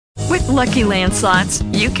Lucky Land Slots,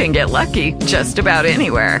 you can get lucky just about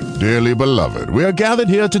anywhere. Dearly beloved, we are gathered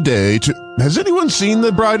here today to... Has anyone seen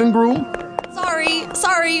the bride and groom?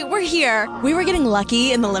 Sorry, we're here. We were getting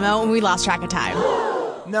lucky in the limo and we lost track of time.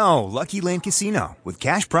 No, Lucky Land Casino, with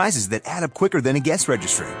cash prizes that add up quicker than a guest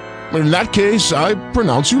registry. In that case, I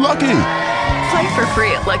pronounce you lucky. Play for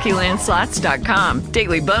free at LuckyLandSlots.com.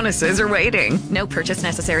 Daily bonuses are waiting. No purchase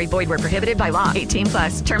necessary. Void where prohibited by law. 18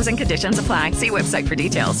 plus. Terms and conditions apply. See website for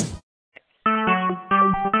details.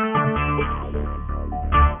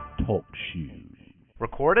 Talk shoes.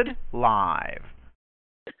 Recorded live.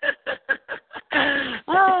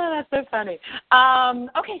 Oh, that's so funny.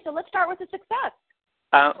 Okay, so let's start with the success.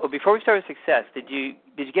 Well, before we start with success, did you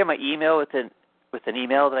get my email with an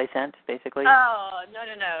email that I sent, basically? Oh, no.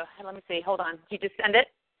 Let me see. Hold on. Did you just send it?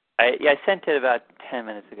 I sent it about 10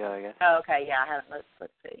 minutes ago, I guess. Oh, okay. Yeah, I haven't.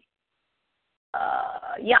 Let's see.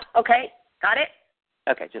 Yeah. Okay. Got it.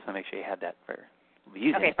 Okay, just want to make sure you had that for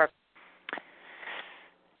using. Okay, perfect.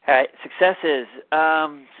 All right, successes.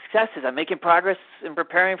 I'm making progress in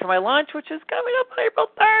preparing for my launch, which is coming up on April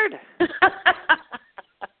 3rd.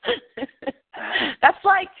 That's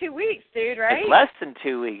like 2 weeks, dude, right? It's less than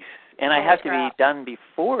 2 weeks, and I have to be done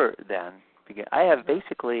before then. Because I have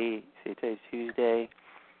basically, today's Tuesday,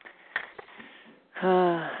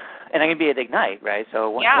 and I'm going to be at Ignite, right? So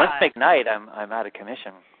once I Ignite, I'm out of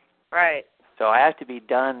commission. Right. So I have to be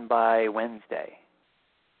done by Wednesday.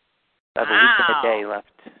 I have a week and a day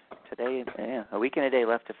left today. Yeah, a week and a day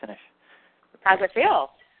left to finish. How's it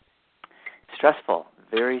feel? Stressful,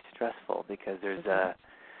 very stressful, because there's a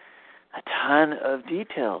ton of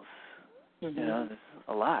details. Mm-hmm. You know, there's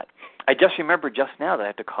a lot. I just remembered just now that I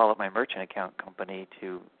have to call up my merchant account company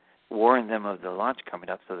to warn them of the launch coming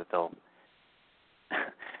up, so that they'll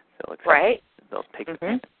accept right. They'll take the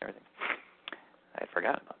payment and everything. I had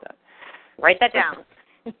forgotten about that. Write that down.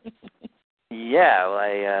 Yeah,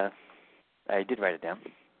 well, I did write it down.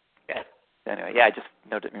 Good. Anyway, I just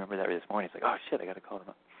remember that this morning. It's like, oh, shit, I got to call them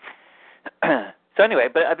up. So anyway,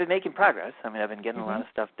 but I've been making progress. I mean, I've been getting a lot of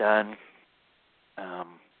stuff done.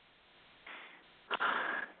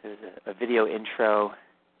 There's a video intro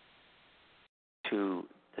to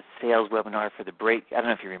the sales webinar for the break. I don't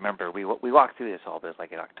know if you remember. We walked through this all, but it was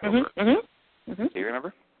like in October. Do you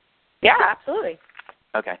remember? Yeah, absolutely.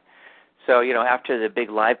 Okay. So, after the big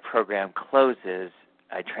live program closes,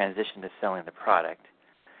 I transitioned to selling the product.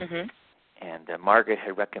 Mm-hmm. And Margaret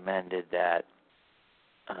had recommended that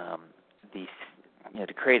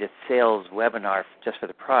to create a sales webinar just for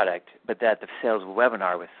the product, but that the sales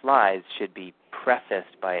webinar with slides should be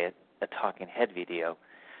prefaced by a talking head video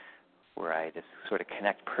where I just sort of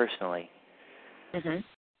connect personally and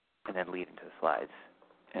then lead into the slides.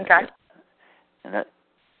 And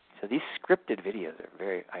so these scripted videos are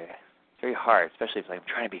very hard, especially if I'm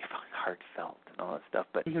trying to be heartfelt and all that stuff.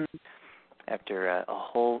 But after a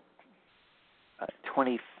whole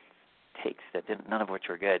 20 takes none of which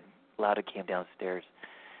were good, Lauda came downstairs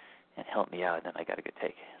and helped me out, and then I got a good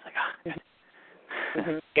take. It's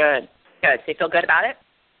like, Good. So you feel good about it?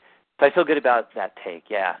 So I feel good about that take,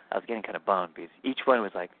 yeah. I was getting kind of bummed because each one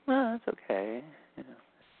was like, well, it's okay. It's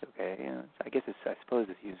okay. I guess I suppose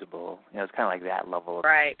it's usable. It's kind of like that level of,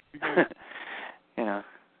 right.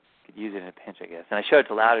 Could use it in a pinch, I guess. And I showed it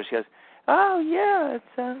to Lauda. She goes, oh, yeah,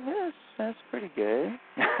 that's pretty good.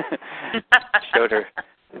 Showed her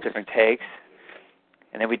the different takes.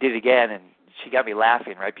 And then we did it again, and she got me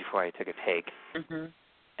laughing right before I took a take. And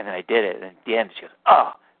then I did it, and at the end she goes,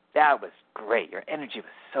 oh, that was great. Your energy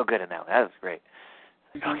was so good in that one. That was great.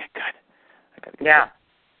 Like, okay, good. I got to get Yeah.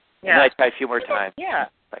 And then I tried a few more times. Yeah.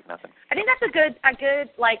 Like nothing. I think that's a good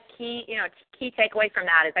like key takeaway from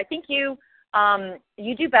that is I think you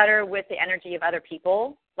do better with the energy of other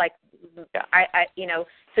people. Like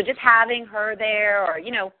so just having her there or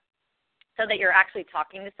so that you're actually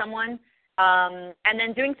talking to someone. And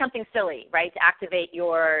then doing something silly, right, to activate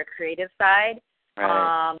your creative side.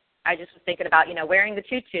 Right. I just was thinking about, wearing the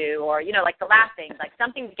tutu or, like the laughing, like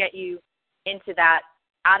something to get you into that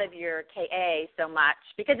out of your KA so much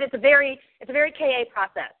because it's a very KA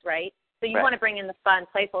process, right? So you want to bring in the fun,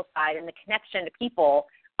 playful side and the connection to people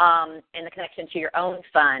and the connection to your own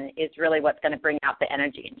fun is really what's going to bring out the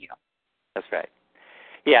energy in you. That's right.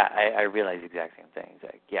 Yeah, I realize the exact same thing. It's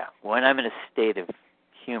like, when I'm in a state of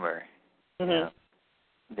humor,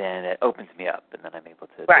 then it opens me up, and then I'm able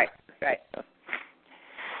to... Right.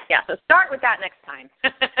 Yeah, so start with that next time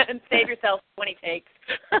and save yourself 20 takes.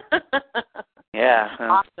 Yeah.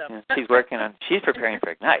 Awesome. She's preparing for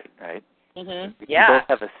Ignite, right? Mm-hmm. We both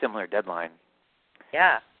have a similar deadline.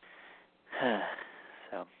 Yeah.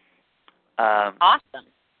 So. Awesome.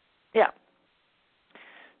 Yeah.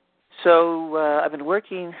 So I've been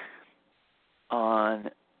working on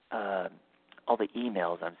all the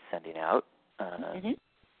emails I'm sending out.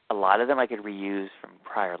 A lot of them I could reuse from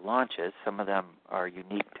prior launches. Some of them are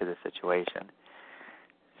unique to the situation.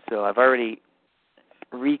 So I've already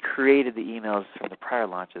recreated the emails from the prior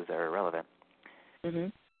launches that are relevant.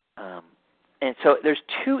 And so there's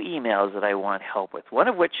 2 emails that I want help with, one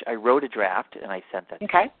of which I wrote a draft, and I sent that this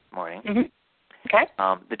morning. Okay.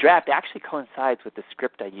 The draft actually coincides with the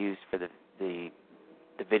script I used for the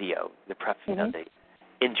video, the the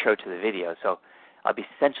intro to the video. So I'll be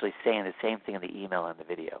essentially saying the same thing in the email and the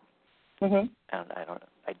video. And I don't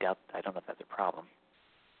know if that's a problem.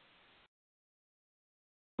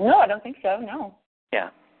 No, I don't think so. No. Yeah.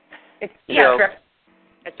 It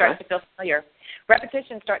starts to feel familiar.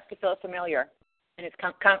 Repetition starts to feel familiar, and it's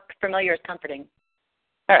familiar is comforting.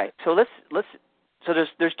 All right. So So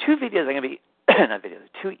there's 2 videos I'm going to be not videos,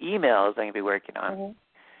 2 emails I'm going to be working on.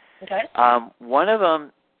 Okay. One of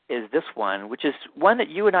them is this one, which is one that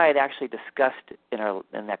you and I had actually discussed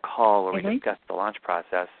in that call where we discussed the launch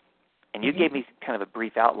process, and you gave me kind of a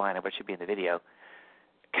brief outline of what should be in the video.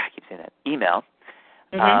 God, I keep saying that. Email.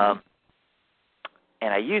 And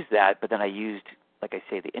I used that, but then I used, like I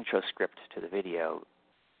say, the intro script to the video,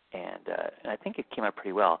 and I think it came out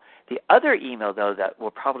pretty well. The other email, though, that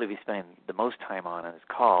we'll probably be spending the most time on this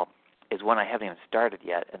call is one I haven't even started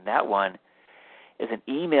yet, and that one is an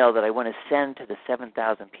email that I want to send to the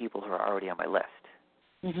 7,000 people who are already on my list.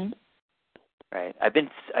 Right. I've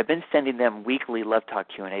been sending them weekly Love Talk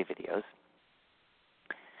Q&A videos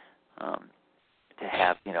to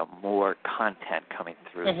have more content coming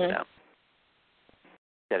through to them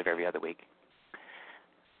instead of every other week.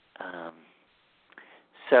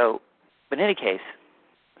 But in any case,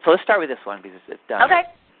 so let's start with this one because it's done. Okay.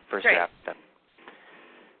 First Great. draft done.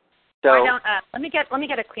 So let me get a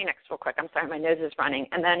Kleenex real quick. I'm sorry, my nose is running.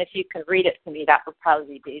 And then if you can read it to me, that would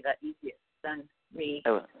probably be the easiest than me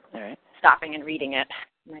stopping and reading it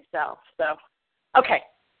myself. So, okay,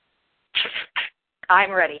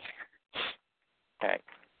 I'm ready. Okay.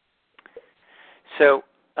 So,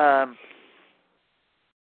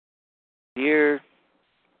 here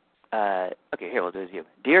we'll do it.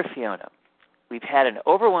 Dear Fiona, we've had an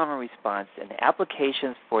overwhelming response, and the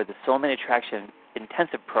applications for the Soulmate Attraction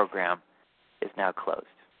Intensive program is now closed.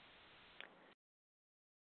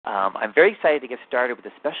 I'm very excited to get started with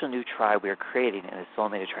the special new tribe we are creating in the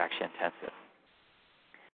Soulmate Attraction Intensive.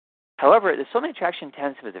 However, the Soulmate Attraction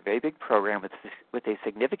Intensive is a very big program with a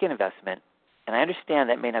significant investment, and I understand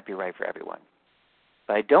that may not be right for everyone.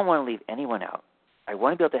 But I don't want to leave anyone out. I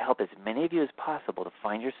want to be able to help as many of you as possible to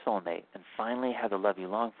find your soulmate and finally have the love you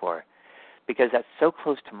long for, because that's so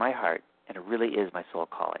close to my heart, and it really is my soul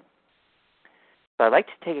calling. So I'd like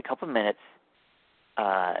to take a couple minutes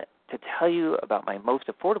to tell you about my most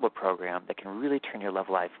affordable program that can really turn your love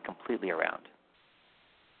life completely around.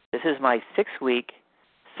 This is my 6-week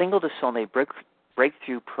Single to Soulmate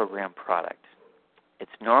Breakthrough Program product.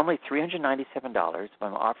 It's normally $397, but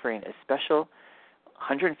I'm offering a special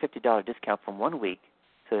 $150 discount from 1 week,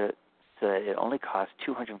 so it only costs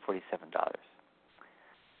 $247.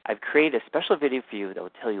 I've created a special video for you that will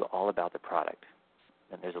tell you all about the product.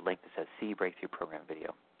 And there's a link that says See Breakthrough Program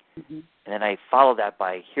Video. And then I follow that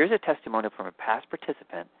by, here's a testimonial from a past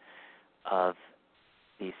participant of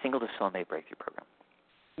the Single to Soulmate Breakthrough Program.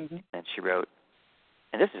 And she wrote,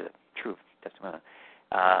 and this is a true testimonial,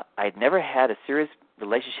 I'd never had a serious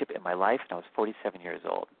relationship in my life, and I was 47 years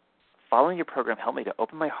old. Following your program helped me to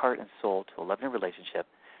open my heart and soul to a loving relationship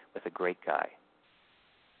with a great guy.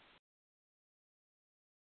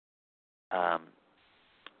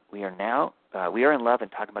 We are in love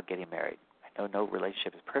and talking about getting married. I know no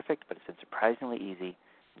relationship is perfect, but it's been surprisingly easy.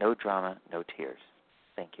 No drama, no tears.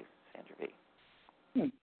 Thank you, Sandra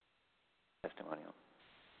V. Testimonial.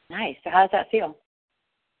 Nice. So how does that feel?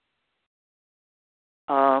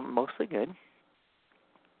 Mostly good.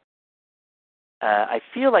 I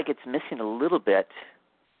feel like it's missing a little bit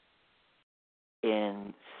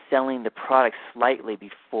in selling the product slightly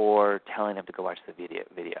before telling them to go watch the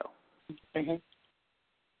video.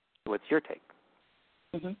 What's your take?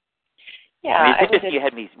 Yeah, I mean, it's just you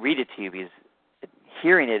had me read it to you because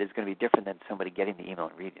hearing it is going to be different than somebody getting the email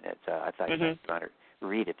and reading it. So I thought you might want to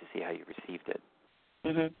read it to see how you received it.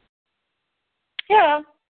 Yeah,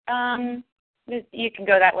 you can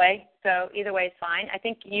go that way. So either way is fine. I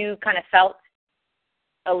think you kind of felt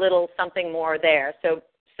a little something more there. So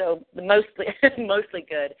mostly mostly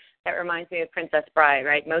good. That reminds me of Princess Bride,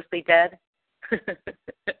 right? Mostly dead.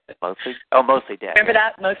 Mostly dead. Remember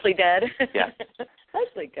that? Mostly dead. Yeah.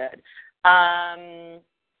 Mostly good.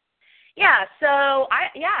 Yeah, so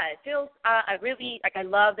it feels I really like. I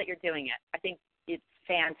love that you're doing it. I think it's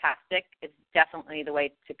fantastic. It's definitely the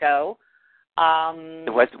way to go.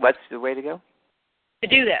 What's the way to go? To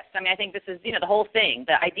do this. I mean, I think this is the whole thing.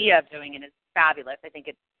 The idea of doing it is fabulous. I think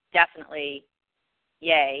it's definitely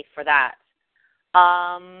yay for that.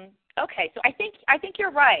 Okay, so I think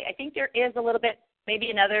you're right. I think there is a little bit, maybe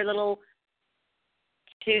another little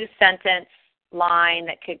 2-sentence line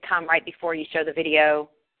that could come right before you show the video.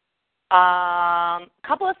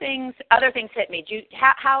 Couple of things, other things hit me.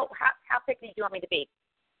 How picky do you want me to be?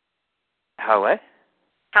 How what?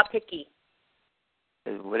 How picky?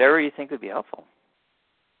 Whatever you think would be helpful.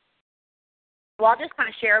 Well, I'll just kind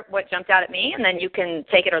of share what jumped out at me, and then you can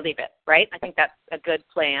take it or leave it, right? I think that's a good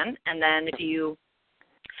plan. And then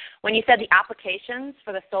when you said the applications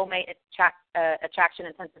for the Soulmate Attraction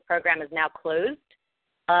Intensive Program is now closed,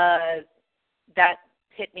 that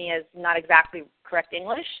hit me as not exactly correct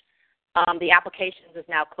English. The applications is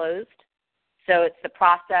now closed. So it's the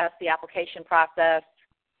process, the application process.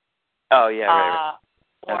 Oh, yeah, right.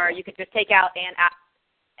 Or you could just take out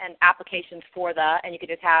an applications for and you could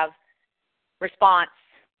just have response.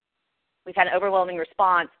 We've had an overwhelming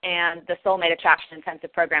response, and the Soulmate Attraction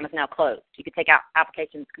Intensive Program is now closed. You could take out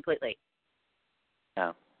applications completely.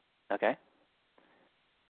 Oh, okay.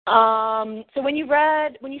 So when you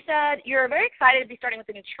said you're very excited to be starting with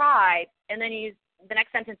a new tribe, and then the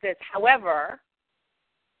next sentence is however,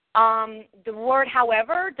 the word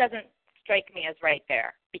however doesn't strike me as right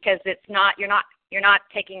there, because you're not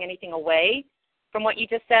taking anything away from what you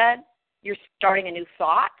just said. You're starting a new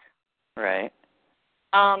thought. Right.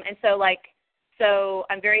 And so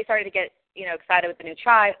I'm very sorry to get, excited with the new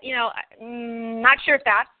tribe. Not sure if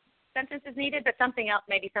that sentence is needed, but something else,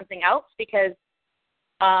 maybe something else, because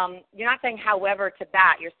you're not saying however to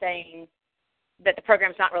that. You're saying that the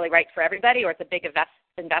program's not really right for everybody, or it's a big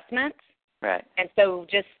investment. Right. And so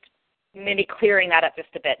just maybe clearing that up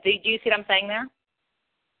just a bit. Do you see what I'm saying there?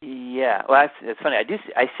 Yeah. Well, it's funny.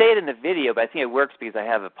 I say it in the video, but I think it works because I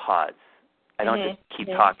have a pause. I don't just keep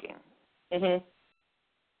talking. Mm-hmm.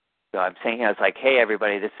 So I'm saying, it's like, hey,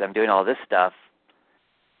 everybody, I'm doing all this stuff,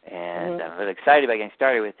 and I'm really excited about getting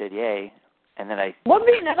started with it, yay. And then I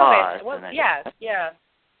pause. Yeah.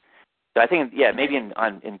 So I think, maybe in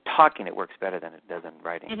talking it works better than it does in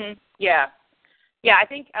writing. Mm-hmm. Yeah. Yeah, I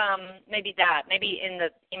think maybe that. Maybe in the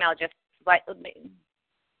email just like,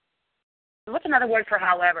 what's another word for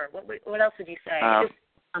however? What else would you say?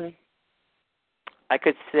 I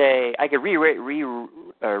could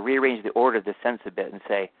rearrange the order of the sentence a bit and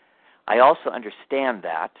say, I also understand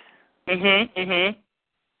that.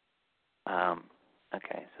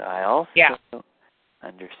 Okay, so I also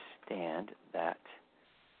understand that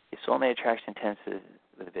the Soulmate Attraction Intensive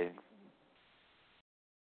with a big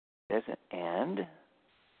and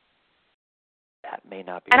that may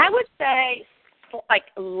not be. And I would say,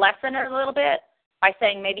 lessen it a little bit by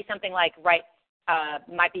saying maybe something like might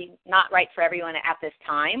be not right for everyone at this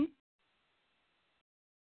time.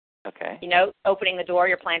 Okay. Opening the door,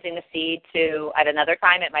 you're planting the seed to at another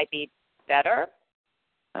time it might be better.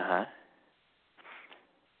 Uh-huh.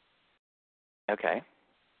 Okay.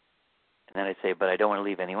 And then I say, but I don't want to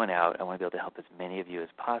leave anyone out. I want to be able to help as many of you as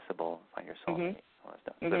possible find your soulmate. All that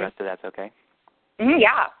stuff. So the rest of that's okay?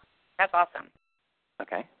 Yeah. That's awesome.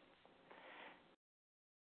 Okay.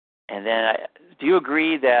 And then do you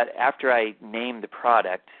agree that after I name the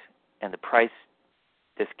product and the price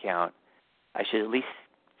discount, I should at least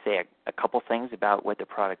say a couple things about what the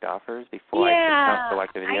product offers before I watch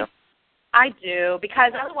the video? I do,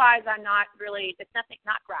 because otherwise it's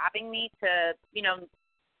not grabbing me to,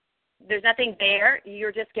 there's nothing there.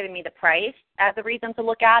 You're just giving me the price as a reason to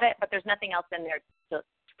look at it, but there's nothing else in there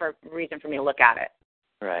for reason for me to look at it.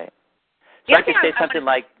 Right. So I could say something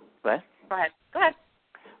like, what? Go ahead.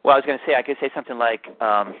 Well, I was going to say, I could say something like,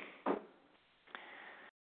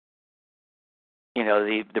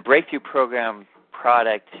 the Breakthrough Program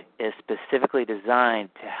product is specifically designed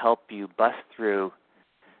to help you bust through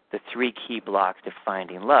the 3 key blocks to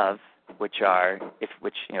finding love, which as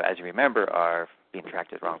you remember, are being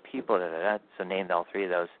attracted to the wrong people. So name all 3 of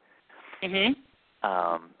those.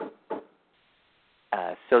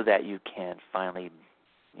 So that you can finally,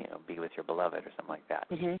 be with your beloved or something like that.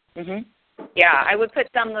 Yeah, I would put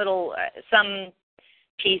some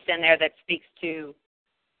piece in there that speaks to,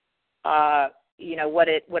 what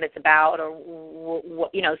it's about, or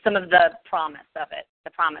some of the promise of it.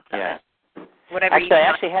 The promise of it. Whatever. Actually, I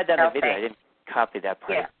actually had that in the video. I didn't copy that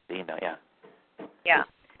part of the email. Yeah.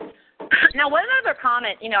 Now, one other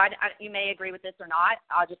comment. You may agree with this or not.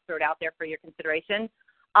 I'll just throw it out there for your consideration.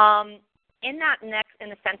 in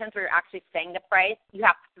the sentence where you're actually saying the price, you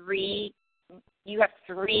have three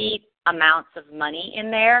amounts of money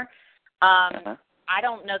in there. I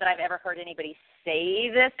don't know that I've ever heard anybody say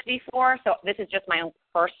this before, so this is just my own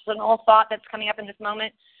personal thought that's coming up in this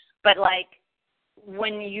moment. But, like,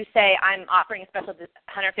 when you say I'm offering a special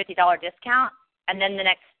 $150 discount, and then the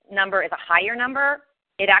next number is a higher number,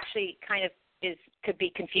 it actually kind of could be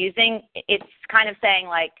confusing. It's kind of saying,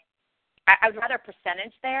 like, I would rather a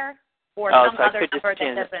percentage there or some other number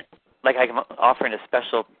that doesn't. Like I'm offering a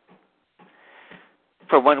special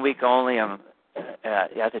for 1 week only. You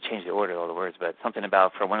have to change the order of all the words, but something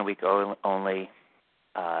about for 1 week only,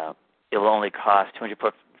 it will only cost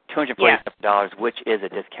 $247, which is a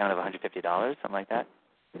discount of $150, something like that.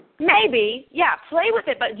 Maybe, yeah. Play with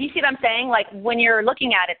it, but do you see what I'm saying? Like when you're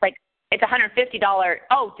looking at it, it's like it's $150.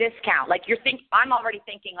 Oh, discount. Like I'm already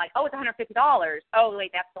thinking like, oh, it's $150. Oh,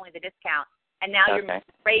 wait, that's only the discount, and now you're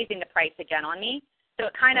raising the price again on me. So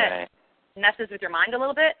it kind of messes with your mind a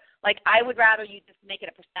little bit. Like I would rather you just make it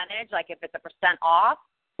a percentage, like if it's a % off,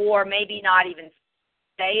 or maybe not even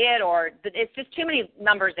say it, or it's just too many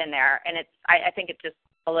numbers in there, and I think it's just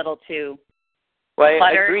a little too cluttered.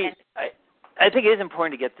 I agree. I think it is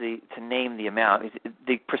important to to name the amount.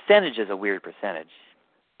 The percentage is a weird percentage.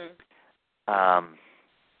 Mm-hmm.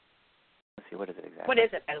 Let's see, what is it exactly? What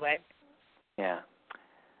is it, by the way? Yeah.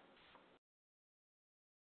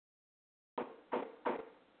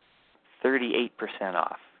 38%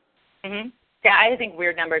 off. Mm-hmm. Yeah, I think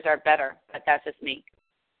weird numbers are better, but that's just me.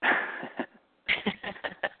 I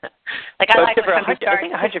like when somebody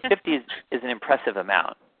starts. I think 150 is an impressive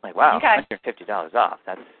amount. Like, wow, $150 off.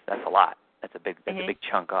 That's a lot. That's a big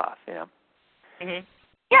chunk off, you know. Mhm.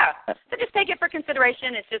 Yeah. So just take it for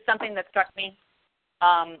consideration. It's just something that struck me.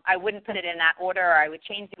 I wouldn't put it in that order, or I would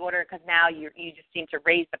change the order because now you just seem to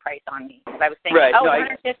raise the price on me. Because I was thinking, right.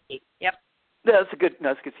 150. Yep. That's good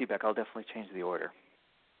feedback. I'll definitely change the order.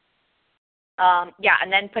 Yeah,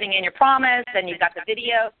 and then putting in your promise, and you've got the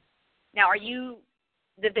video. Now,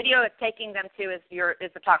 the video it's taking them to is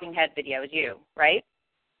the talking head video, is you, right?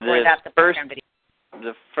 Or that's the program video?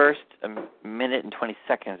 The first minute and 20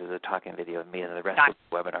 seconds is a talking video of me, and the rest is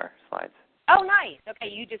webinar slides. Oh, nice. Okay,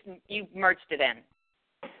 you merged it in.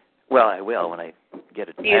 Well, I will when I get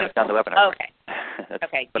it. Beautiful. I haven't done the webinar. Okay.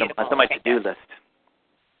 Okay, beautiful. But it's on my to-do list.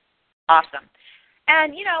 Awesome.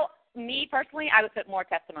 And, me personally, I would put more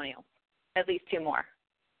testimonials, at least 2 more.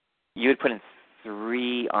 You would put in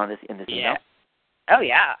 3 in this email? Oh,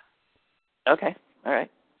 yeah. Okay. All right.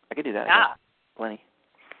 I could do that. Yeah. Plenty.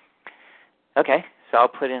 Okay. So I'll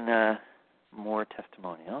put in more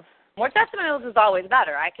testimonials. More testimonials is always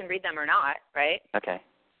better. I can read them or not, right? Okay.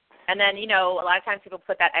 And then, a lot of times people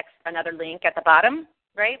put that another link at the bottom,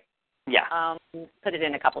 right? Yeah. Put it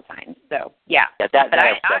in a couple times. So, yeah.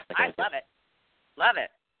 I love it. Love it.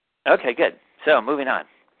 Okay, good. So, moving on.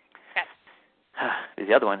 Okay.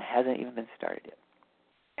 The other one hasn't even been started yet.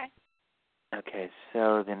 Okay. Okay,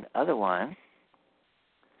 so the other one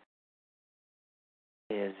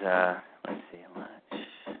is, let's see, lunch.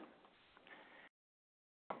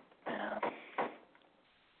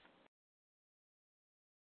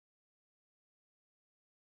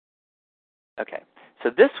 Okay, so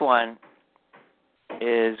this one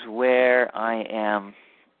is where I am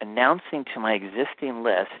announcing to my existing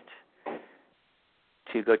list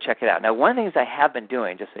to go check it out. Now, one of the things I have been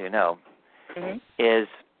doing, just so you know, is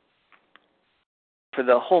for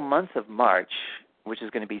the whole month of March, which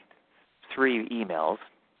is going to be 3 emails,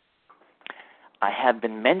 I have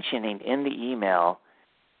been mentioning in the email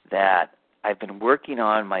that I've been working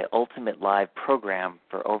on my Ultimate Live program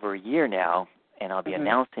for over a year now, and I'll be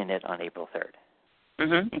announcing it on April 3rd.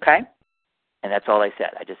 Okay. And that's all I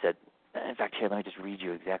said. I just said, in fact, here, let me just read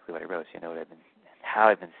you exactly what I wrote so you know how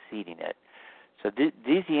I've been seeding it. So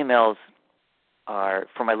these emails are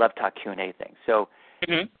for my Love Talk Q&A thing. So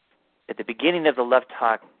at the beginning of the Love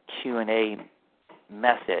Talk Q&A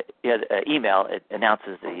email, it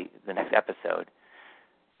announces the next episode.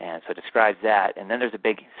 And so it describes that. And then there's a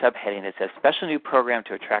big subheading that says, Special New Program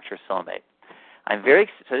to Attract Your Soulmate.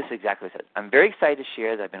 So this is exactly what it says. I'm very excited to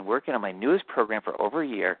share that I've been working on my newest program for over a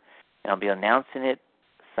year, and I'll be announcing it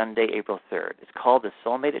Sunday, April 3rd. It's called the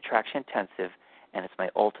Soulmate Attraction Intensive, and it's my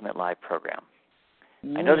Ultimate Live program.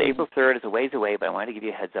 I know that April 3rd is a ways away, but I wanted to give you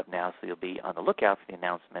a heads up now so you'll be on the lookout for the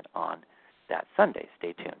announcement on that Sunday.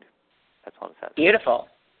 Stay tuned. That's all it says. Beautiful.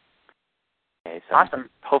 Okay, so awesome.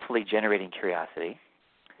 Hopefully generating curiosity.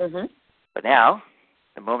 Mm-hmm. But now,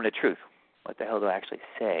 the moment of truth. What the hell do I actually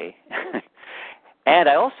say? And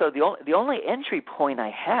I also, the only entry point I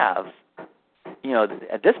have,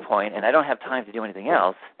 at this point, and I don't have time to do anything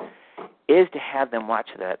else, is to have them watch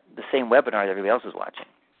the same webinar that everybody else is watching.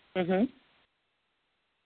 Mhm.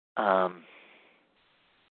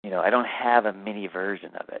 I don't have a mini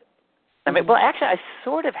version of it. I mean, well, actually, I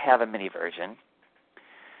sort of have a mini version.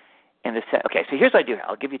 Okay, so here's what I do.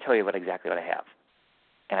 I'll tell you exactly what I have.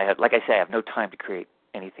 And like I say, I have no time to create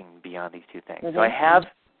anything beyond these two things. Mm-hmm. So I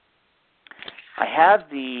have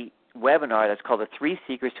the webinar that's called The 3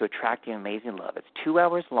 Secrets to Attracting Amazing Love. It's 2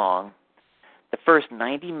 hours long. The first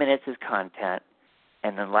 90 minutes is content,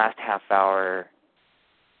 and then the last half hour.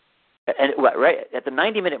 And right at the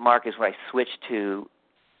 90-minute mark is where I switch to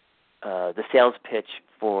the sales pitch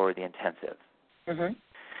for the intensive. Mhm.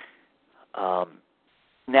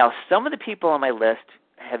 Now, some of the people on my list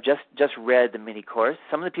have just read the mini course.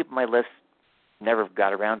 Some of the people on my list never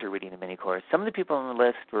got around to reading the mini course. Some of the people on the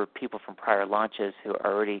list were people from prior launches who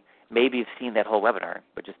already maybe have seen that whole webinar,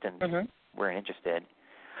 but just weren't interested.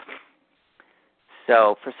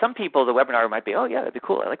 So for some people, the webinar might be, oh yeah, that'd be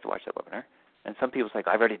cool. I'd like to watch that webinar. And some people's like,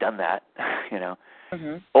 I've already done that,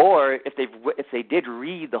 Or if they did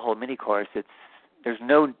read the whole mini course, there's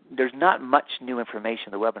not much new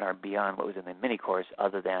information in the webinar beyond what was in the mini course,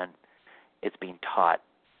 other than it's being taught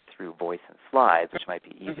through voice and slides, which might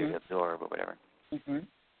be easier to absorb or whatever. Mm-hmm.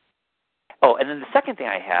 Oh, and then the second thing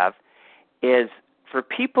I have is for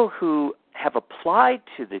people who have applied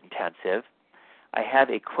to the intensive, I have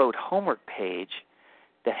a quote homework page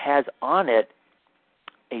that has on it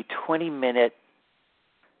a 20-minute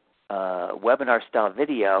webinar-style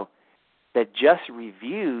video that just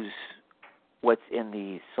reviews what's in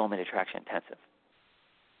the Soulmate Attraction Intensive.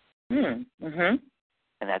 Mm-hmm.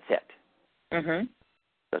 And that's it. Mm-hmm.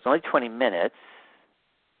 So it's only 20 minutes,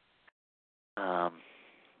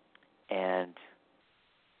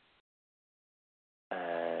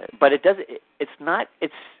 but it does.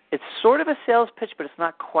 It's sort of a sales pitch, but it's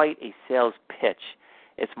not quite a sales pitch.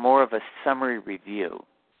 It's more of a summary review.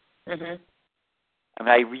 Mm-hmm. I mean,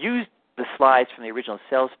 I used the slides from the original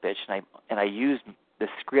sales pitch, and I used the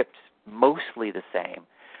script mostly the same,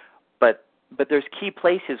 but there's key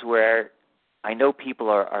places where I know people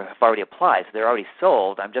have already applied, so they're already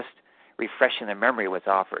sold. I'm just refreshing their memory of what's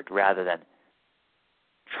offered rather than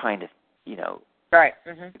trying to, Right.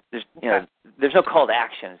 Mm-hmm. There's no call to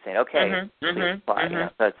action saying, okay, please apply.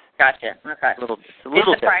 So it's Gotcha. Okay. a little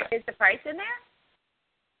different. Is the price in there?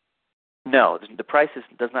 No, the price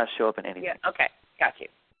does not show up in anything. Yeah. Okay. Got you.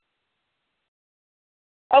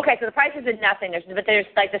 Okay, so the price is in nothing. There's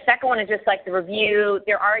like the second one is just like the review.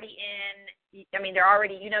 They're already in. I mean, they're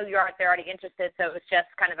already. They're already interested. So it's just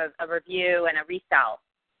kind of a review and a resell.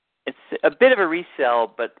 It's a bit of a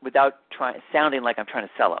resell, but without sounding like I'm trying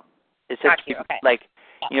to sell them. It's just like,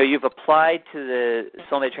 you've applied to the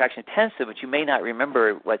Soulmate Attraction Intensive, but you may not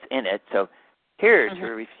remember what's in it. So here's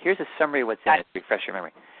a summary of what's in it to refresh your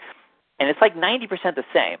memory. And it's like 90% the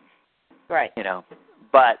same. Right.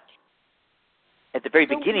 But at the very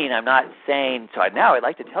beginning, I'm not saying, so now I'd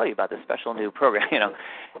like to tell you about this special new program,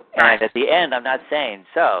 And at the end, I'm not saying,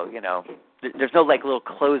 there's no like little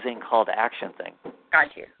closing call to action thing.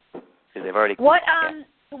 Got you. Because they've already. What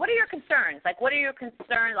are your concerns? Like, what are your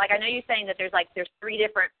concerns? Like, I know you're saying that there's 3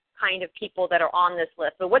 different kind of people that are on this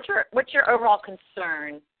list, but what's your overall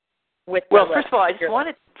concern with the list? First of all, I just want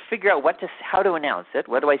to figure out how to announce it.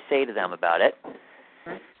 What do I say to them about it?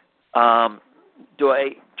 Mm-hmm. Do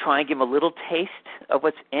I try and give them a little taste of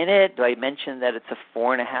what's in it? Do I mention that it's a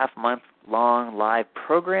 4.5-month long live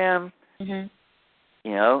program? Mm-hmm.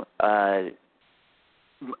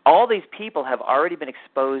 All these people have already been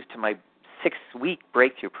exposed to my 6-week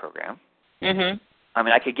breakthrough program. Mm-hmm. I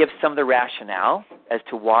mean, I could give some of the rationale as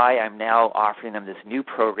to why I'm now offering them this new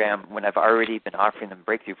program when I've already been offering them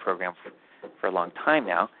breakthrough program for a long time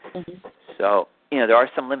now. Mm-hmm. So, there are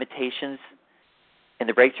some limitations in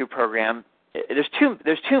the breakthrough program. There's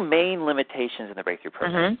two main limitations in the breakthrough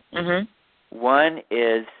program. Mm-hmm. Mm-hmm. One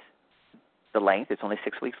is the length. It's only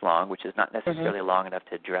 6 weeks long, which is not necessarily long enough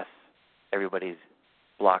to address everybody's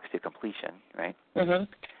blocks to completion, right? Mm-hmm.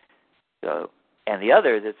 So, and the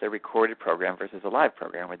other is it's a recorded program versus a live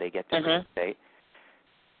program where they get to participate.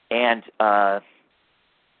 And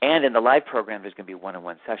in the live program, there's going to be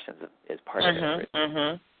one-on-one sessions as part of it.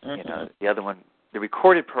 Mm-hmm. The other one, the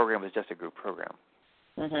recorded program is just a group program.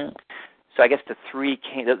 Mm-hmm. So I guess those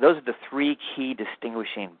are the 3 key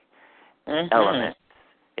distinguishing elements.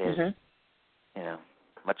 Is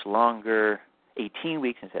much longer, 18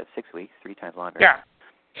 weeks instead of 6 weeks, 3 times longer. Yeah.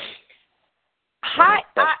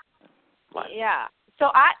 Yeah. So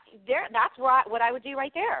that's what I would do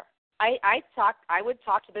right there. I would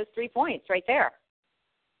talk to those 3 points right there.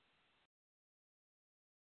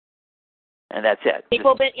 And that's it.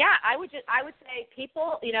 I would say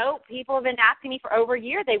people have been asking me for over a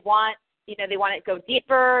year. They want to go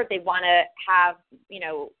deeper. They want to have,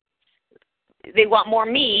 they want more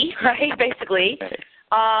me, right? Basically. Right.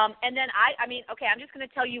 And then I'm just going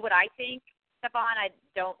to tell you what I think, Stefan. I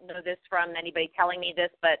don't know this from anybody telling me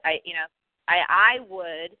this, but I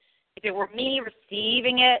would, if it were me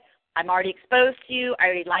receiving it, I'm already exposed to you, I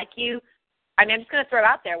already like you. I'm just going to throw it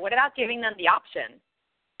out there. What about giving them the option?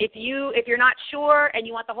 If you're not sure and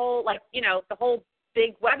you want the whole the whole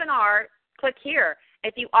big webinar, click here.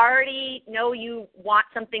 If you already know you want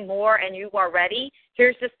something more and you are ready,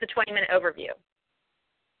 here's just the 20-minute overview.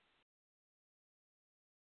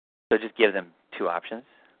 So just give them two options?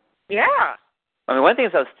 Yeah. I mean, one thing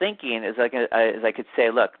I was thinking is I could say,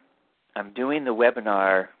 look, I'm doing the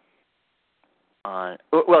webinar on,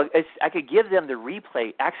 I could give them the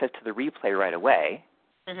replay, access to the replay right away,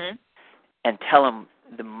 and tell them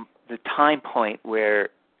the time point where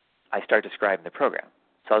I start describing the program.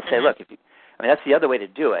 So I'll say, look, that's the other way to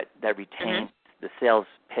do it that retains the sales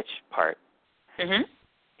pitch part,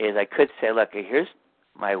 is I could say, look, here's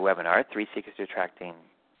my webinar, 3 Secrets to Attracting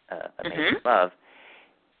Amazing Love.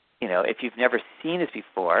 If you've never seen this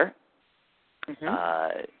before, you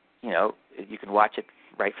can watch it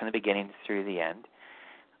right from the beginning through the end.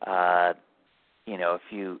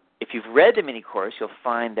 If you've read the mini course, you'll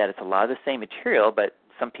find that it's a lot of the same material, but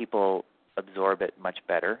some people absorb it much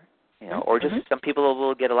better, or just some people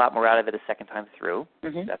will get a lot more out of it a second time through.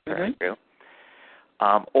 That's very true.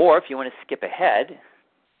 Or if you want to skip ahead,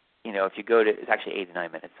 if you go to, it's actually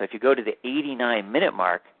 89 minutes. So if you go to the 89-minute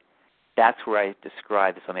mark, that's where I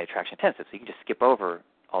describe the soulmate attraction intensive. So you can just skip over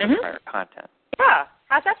all the prior content. Yeah.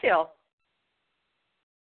 How's that feel?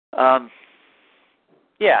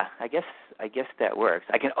 Yeah, I guess that works.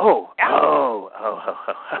 I can.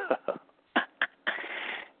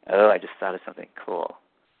 I just thought of something cool.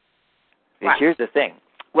 What? Here's the thing.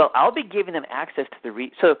 Well, I'll be giving them access to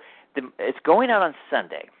it's going out on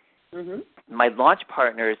Sunday. My launch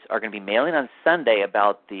partners are going to be mailing on Sunday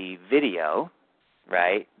about the video,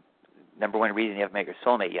 right? Number one reason you haven't met your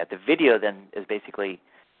soulmate yet. The video then is basically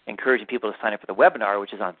encouraging people to sign up for the webinar,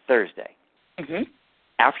 which is on Thursday.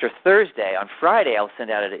 After Thursday, on Friday, I'll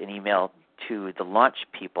send out an email to the launch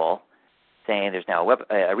people saying there's now a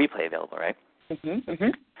replay available, right?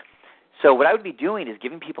 So what I would be doing is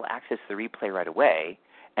giving people access to the replay right away,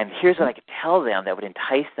 and here's what I could tell them that would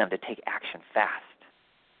entice them to take action fast.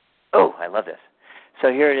 Oh, I love this.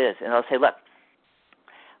 So here it is, and I'll say, look,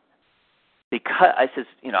 because I says,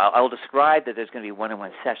 I'll describe that there's going to be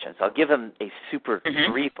one-on-one sessions. I'll give them a super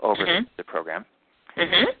brief overview of the program,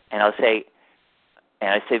 and I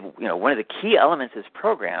say, one of the key elements of this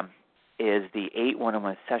program is the 8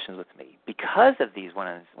 one-on-one sessions with me. Because of these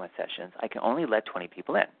one-on-one sessions, I can only let 20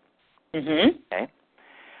 people in. Okay?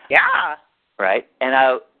 Yeah. Right? And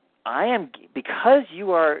I am, because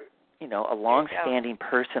you are, a long-standing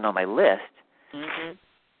person on my list,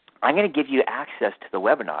 I'm going to give you access to the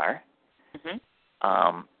webinar,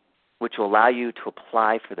 which will allow you to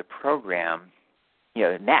apply for the program,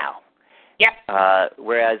 now. Yep.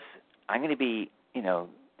 Whereas I'm going to be,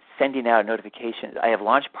 sending out notifications. I have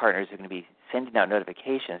launch partners who are going to be sending out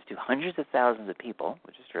notifications to hundreds of thousands of people,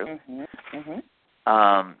 which is true,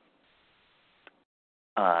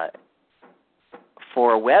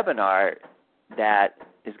 for a webinar that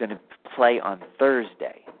is going to play on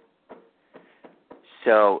Thursday.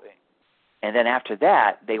 So, and then after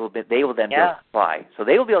that, they will then be able to apply. So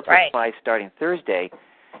they will be able to apply starting Thursday.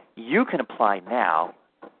 You can apply now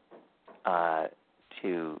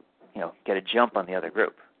to get a jump on the other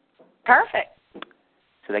group. Perfect.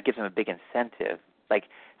 So that gives them a big incentive.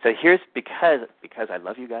 So here's because I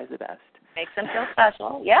love you guys the best. Makes them feel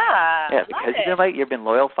special. Yeah. Yeah, because you've been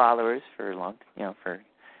loyal followers for a long, for a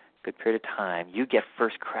good period of time. You get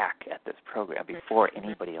first crack at this program before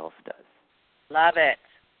anybody else does. Love it.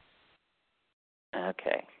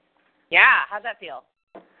 Okay. Yeah. How's that feel?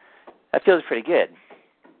 That feels pretty good.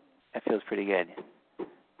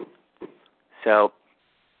 So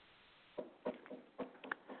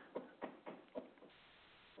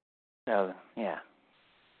yeah.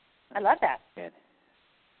 I love that. Good.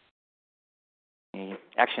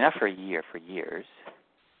 Actually, not for a year, for years.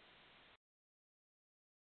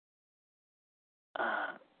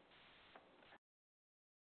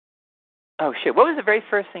 Oh, shit. What was the very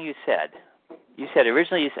first thing you said? You said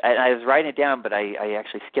originally, I was writing it down, but I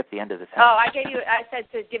actually skipped the end of the sentence. Oh, I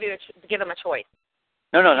said to give them a choice.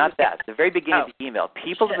 No, not that. The very beginning of the email.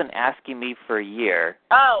 People have been asking me for a year.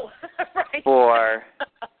 Oh, right. For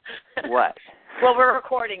what? Well, we're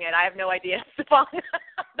recording it. I have no idea.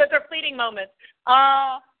 Those are fleeting moments.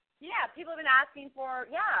 people have been asking for,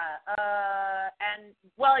 and,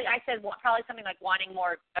 well, I said probably something like wanting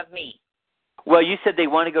more of me. Well, you said they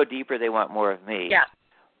want to go deeper, they want more of me. Yeah.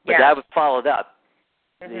 But that was followed up.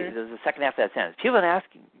 Mm-hmm. There's the second half of that sentence. People have been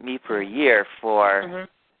asking me for a year for...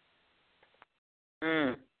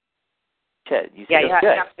 You said you have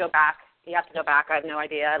to go back. You have to go back. I have no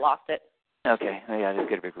idea. I lost it. Okay. Oh, yeah, it's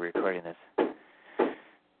good to be recording this. So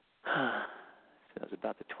it was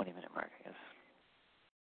about the 20-minute mark, I guess.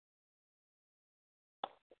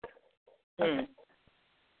 Okay.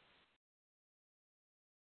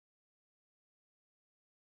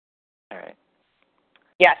 All right.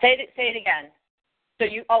 Yeah, say it again. So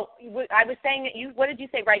I was saying that what did you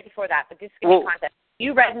say right before that? But just give me context.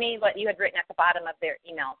 You read me what you had written at the bottom of their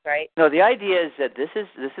emails, right? No, the idea is that this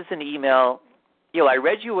is an email. I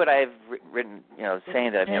read you what I've written,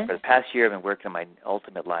 saying that for the past year I've been working on my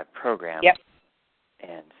Ultimate Live program. Yep.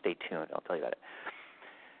 And stay tuned. I'll tell you about it.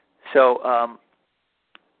 So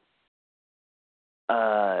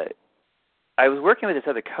I was working with this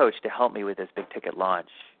other coach to help me with this big ticket launch.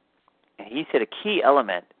 And he said a key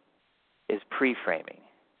element is pre-framing,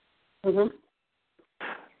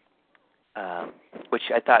 which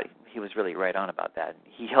I thought he was really right on about that.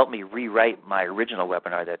 He helped me rewrite my original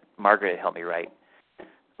webinar that Margaret helped me write,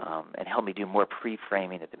 and helped me do more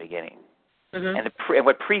pre-framing at the beginning. And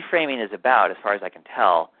what pre-framing is about, as far as I can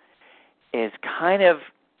tell, is kind of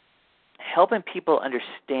helping people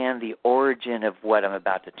understand the origin of what I'm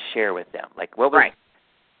about to share with them. Like what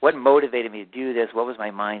motivated me to do this? What was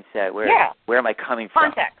my mindset? Where am I coming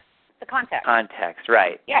from? The context. Context,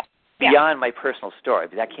 right. Yeah. Beyond my personal story,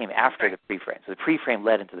 but that came after the pre-frame. So the pre-frame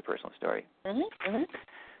led into the personal story. And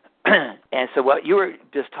so what you were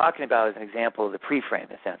just talking about is an example of the pre-frame,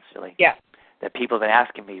 essentially. Yeah. That people have been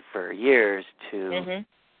asking me for years to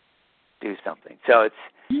do something. So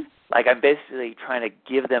it's like I'm basically trying to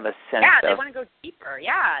give them a sense of... Yeah, they want to go deeper.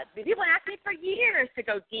 Yeah. People have asked me for years to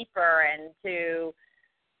go deeper and to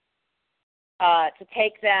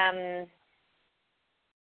take them...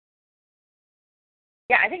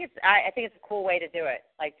 Yeah, I think it's a cool way to do it.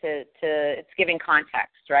 Like it's giving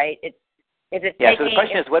context, right? So the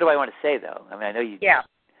question is, what do I want to say though? I mean, I know you. Yeah.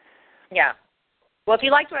 Well, if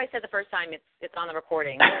you liked what I said the first time, it's on the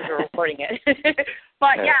recording because we're recording it.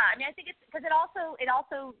 But I mean, I think it's because it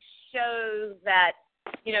also shows that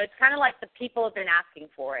it's kind of like the people have been asking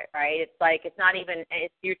for it, right? It's like it's not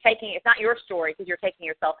your story because you're taking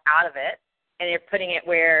yourself out of it. And you're putting it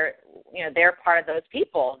where, they're part of those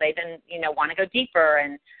people. They've been, want to go deeper.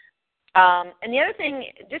 And the other thing,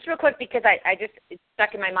 just real quick, because it's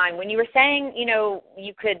stuck in my mind. When you were saying,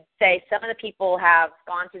 you could say some of the people have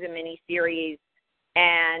gone through the mini-series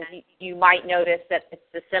and you might notice that it's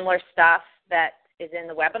the similar stuff that is in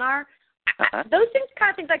the webinar. Those things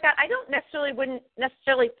like that, wouldn't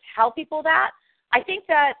necessarily tell people that. I think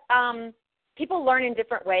that people learn in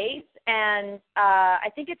different ways. And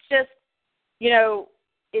I think it's just,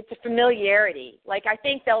 it's a familiarity. Like I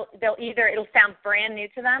think they'll it'll sound brand new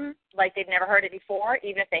to them, like they've never heard it before,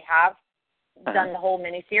 even if they have done the whole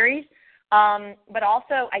miniseries. But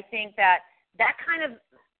also I think that kind of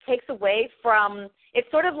takes away from, it's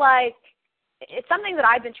sort of like, it's something that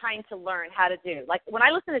I've been trying to learn how to do. Like when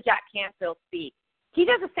I listen to Jack Canfield speak, he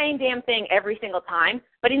does the same damn thing every single time,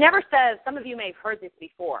 but he never says, some of you may have heard this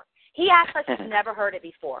before. He acts like he's never heard it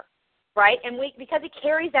before. Right? And because he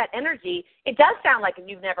carries that energy, it does sound like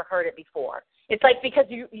you've never heard it before. It's like because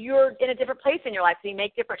you're in a different place in your life, so you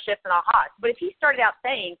make different shifts and ahas. But if he started out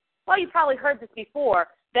saying, well, you probably heard this before,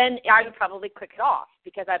 then I would probably click it off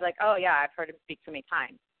because I'd be like, oh, yeah, I've heard him speak so many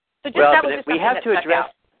times. So we have to address,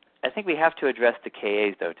 I think we have to address the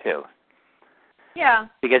KAs, though, too. Yeah.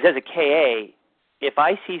 Because as a KA, if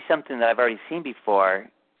I see something that I've already seen before,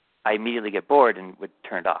 I immediately get bored and would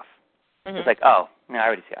turn it off. It's like, oh, no, I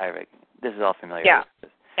already this is all familiar. Yeah.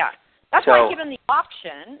 That's why I give them the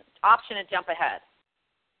option to jump ahead.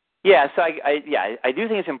 Yeah, so I do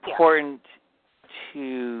think it's important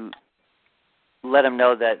to let them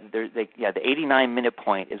know that the 89-minute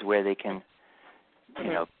point is where they can,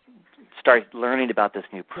 start learning about this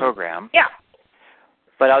new program. Yeah.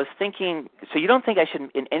 But I was thinking, so you don't think I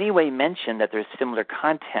should in any way mention that there's similar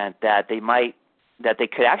content that they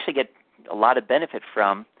could actually get a lot of benefit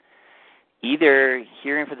from, either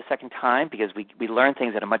hearing for the second time, because we learn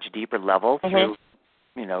things at a much deeper level through,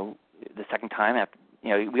 the second time. After,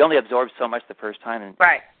 we only absorb so much the first time. And,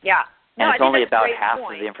 right, yeah. And it's only about half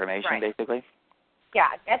of the information, basically. Yeah,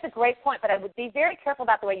 that's a great point, but I would be very careful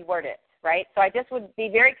about the way you word it, right? So I just would be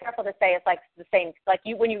very careful to say it's like the same, like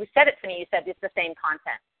when you said it to me, you said it's the same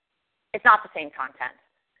content. It's not the same content.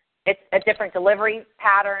 It's a different delivery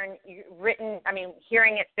pattern.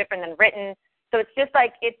 Hearing it's different than written. So it's just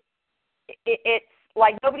like it's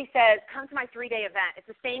like nobody says, come to my 3-day event. It's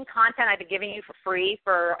the same content I've been giving you for free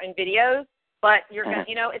in videos, but you're gonna,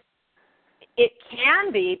 it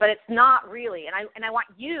can be, but it's not really. And I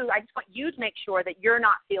just want you to make sure that you're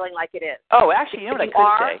not feeling like it is. Oh, actually, you know what I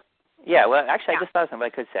could say? Yeah, well, actually, I just thought of something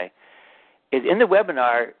I could say. Is in the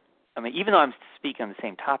webinar, even though I'm speaking on the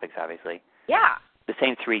same topics, obviously. Yeah. The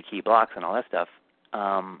same 3 key blocks and all that stuff.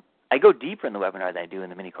 I go deeper in the webinar than I do in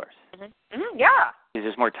the mini course. Mm-hmm. Yeah. Because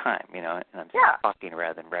there's more time, and I'm talking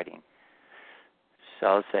rather than writing. So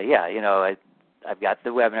I'll say, I've got the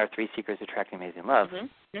webinar, 3 Secrets to Attracting Amazing Love.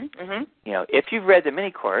 Mm-hmm. If you've read the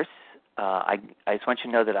mini course, I just want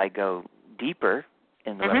you to know that I go deeper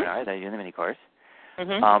in the webinar than I do in the mini course.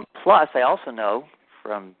 Mm-hmm. Plus, I also know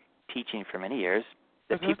from teaching for many years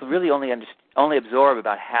that people really only absorb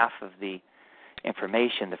about half of the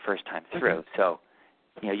information the first time through. So,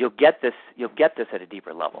 you'll get this at a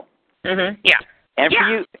deeper level. Mm-hmm. Yeah. And for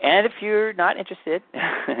you, and if you're not interested,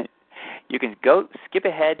 you can skip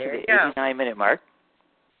ahead to the 89-minute mark.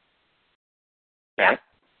 Okay. Yeah.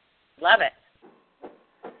 Love it.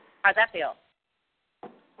 How's that feel?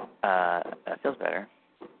 That feels better.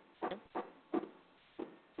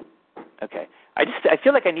 Okay. I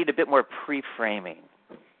feel like I need a bit more pre-framing.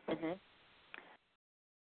 Mm-hmm.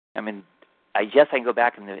 I guess I can go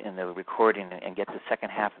back in the recording and get the second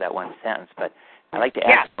half of that one sentence, but I like to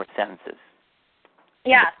add more sentences.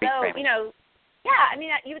 Yeah. So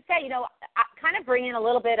you would say kind of bring in a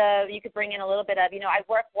little bit of. You could bring in a little bit of. I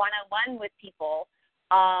work one-on-one with people,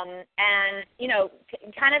 and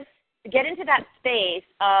kind of get into that space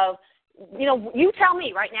of. You tell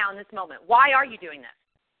me right now in this moment, why are you doing this?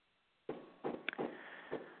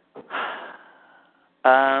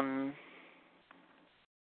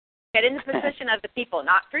 Get in the position of the people,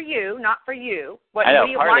 not for you. Why are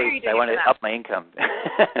you doing it? I want to up my income.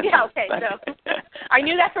 Yeah, okay, so I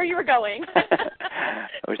knew that's where you were going. I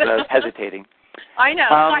was hesitating. I know,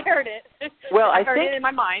 I heard it. Well, I heard it in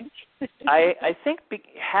my mind. I think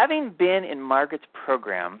having been in Margaret's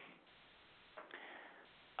program,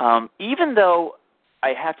 even though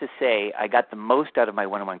I have to say I got the most out of my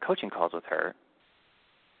one-on-one coaching calls with her,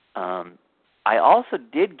 I also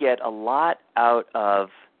did get a lot out of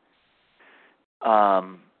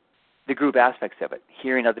the group aspects of it,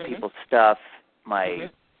 hearing other people's stuff, my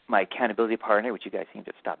accountability partner, which you guys seem to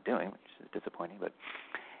have stopped doing, which is disappointing. But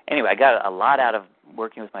anyway, I got a lot out of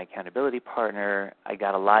working with my accountability partner. I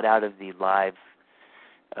got a lot out of the live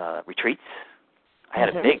retreats. I had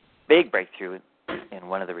a big breakthrough in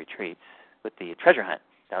one of the retreats with the treasure hunt.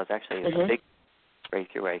 That was actually a big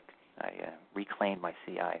breakthrough. I reclaimed my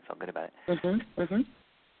CI. I felt good about it.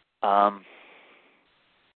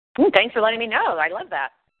 Thanks for letting me know. I love that.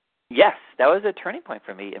 Yes, that was a turning point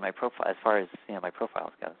for me in my profile, as far as my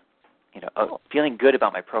profiles goes. Feeling good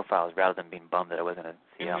about my profiles rather than being bummed that I wasn't a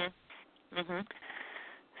CL.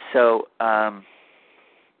 So I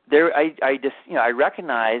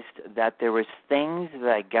recognized that there was things that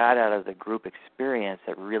I got out of the group experience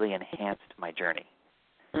that really enhanced my journey.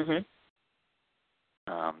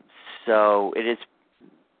 So it is,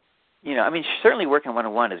 certainly working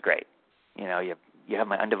one-on-one is great. You have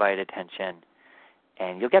my undivided attention,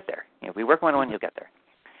 and you'll get there. If we work one-on-one, you'll get there.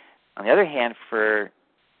 On the other hand, for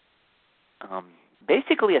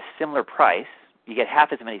basically a similar price, you get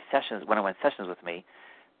half as many one-on-one sessions with me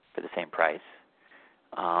for the same price,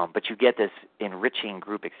 but you get this enriching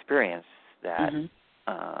group experience that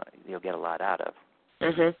you'll get a lot out of.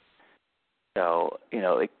 So,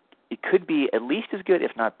 it could be at least as good,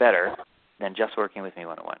 if not better, than just working with me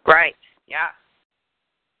one-on-one. Right. Yeah.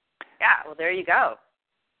 Yeah. Well, there you go.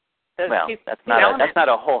 That's not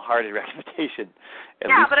a wholehearted recommendation.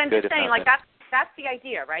 Yeah, but I'm just saying, that's the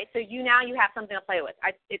idea, right? So now you have something to play with.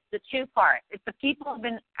 It's the two parts. It's the people have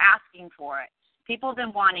been asking for it. People have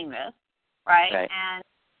been wanting this, right? And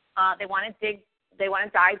they want to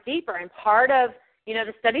dive deeper. And part of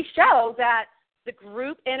the studies show that the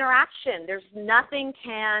group interaction, there's nothing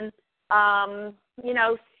can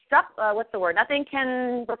nothing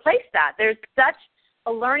can replace that. There's such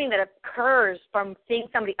a learning that occurs from seeing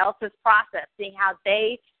somebody else's process, seeing how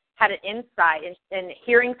they had an insight, and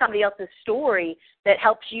hearing somebody else's story that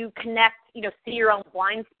helps you connect, see your own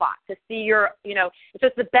blind spot, to see your, so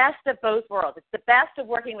it's the best of both worlds. It's the best of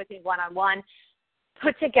working with you one-on-one,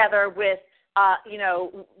 put together with,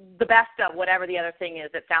 the best of whatever the other thing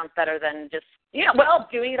is that sounds better than just,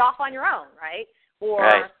 doing it off on your own, right?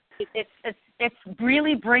 Or it's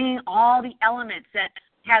really bringing all the elements that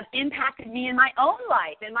have impacted me in my own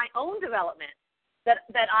life, in my own development, that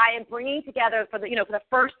I am bringing together for the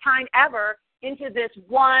first time ever into this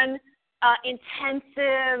one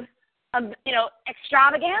intensive,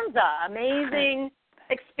 extravaganza, amazing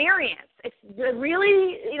experience. It's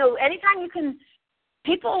really, anytime you can.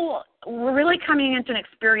 We're really coming into an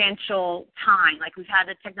experiential time. Like we've had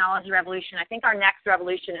the technology revolution. I think our next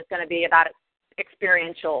revolution is going to be about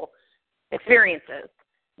experiential experiences.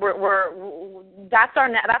 That's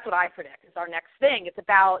what I predict is our next thing. It's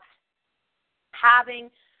about having.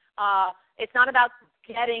 It's not about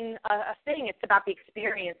getting a thing. It's about the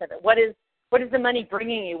experience of it. What is the money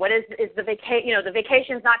bringing you? What is the vacation? The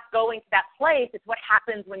vacation's not going to that place. It's what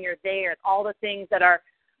happens when you're there. It's all the things that are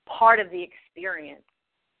part of the experience,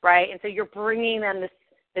 right? And so you're bringing them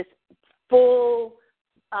this full,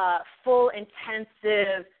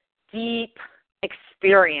 intensive, deep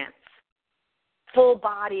experience, full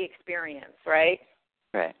body experience, right?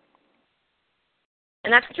 Right.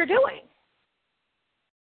 And that's what you're doing.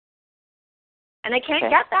 And they can't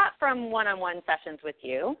get that from one-on-one sessions with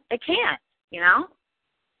you. They can't,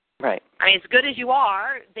 Right. I mean, as good as you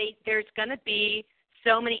are, there's going to be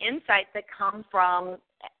so many insights that come from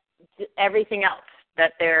everything else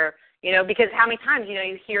that they're, because how many times,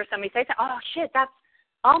 you hear somebody say, oh, shit,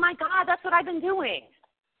 oh, my God, that's what I've been doing,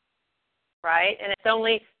 right? And it's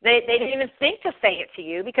only, they didn't even think to say it to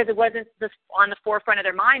you because it wasn't on the forefront of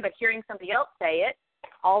their mind, but hearing somebody else say it,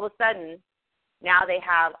 all of a sudden, now they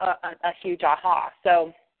have a huge aha.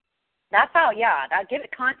 So that's how, give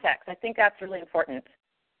it context. I think that's really important.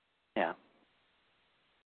 Yeah.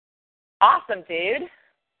 Awesome, dude.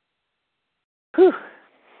 Whew.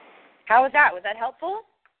 How was that? Was that helpful?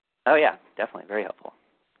 Oh, yeah, definitely. Very helpful.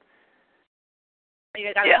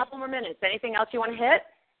 You got a couple more minutes. Anything else you want to hit?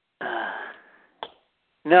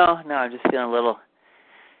 No, I'm just feeling a little,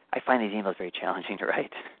 I find these emails very challenging to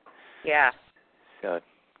write. Yeah. So it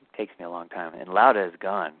takes me a long time. And Lauda is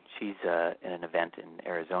gone. She's in an event in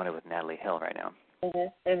Arizona with Natalie Hill right now.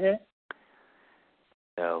 Mm-hmm.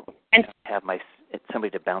 So and I have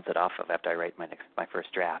somebody to bounce it off of after I write my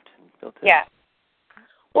first draft. Yeah.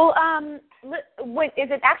 Well, is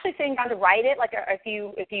it actually sitting down to write it? Like, if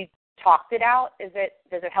you talked it out, does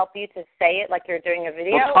it help you to say it like you're doing a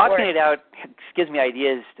video? Well, talking it out gives me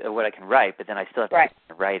ideas of what I can write, but then I still have to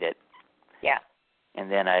write it. Yeah. And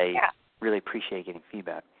then I really appreciate getting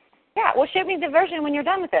feedback. Yeah. Well, shoot me the version when you're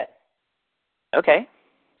done with it. Okay.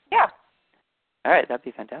 Yeah. All right. That'd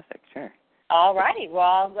be fantastic. Sure. All righty. Well,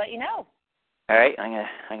 I'll let you know. All right. I'm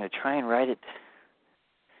gonna try and write it.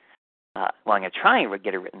 I'm gonna try and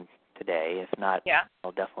get it written today. If not,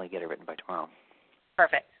 I'll definitely get it written by tomorrow.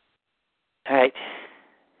 Perfect. All right.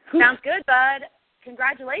 Sounds good, bud.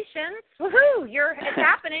 Congratulations. Woohoo! It's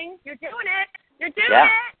happening. You're doing it. You're doing it.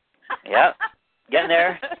 Yeah. Getting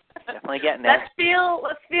there. Definitely getting there.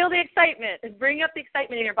 Let's feel the excitement. Bring up the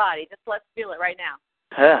excitement in your body. Just let's feel it right now.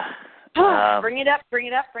 Bring it up.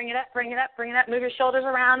 Move your shoulders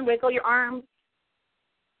around. Wiggle your arms.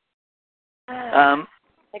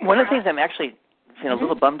 One of the things I'm actually a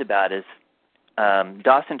little bummed about is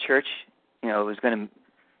Dawson Church, was going to.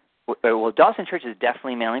 Well, Dawson Church is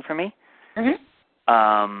definitely mailing for me.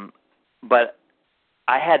 Mm-hmm. But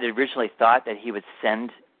I had originally thought that he would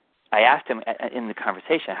send. I asked him in the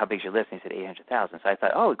conversation, how big's your list? And he said 800,000. So I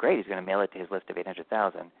thought, oh, great, he's going to mail it to his list of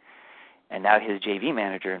 800,000. And now his JV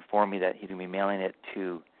manager informed me that he's going to be mailing it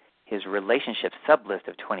to his relationship sub-list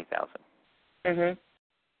of 20,000. Mm-hmm.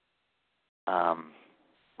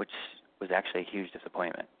 Which was actually a huge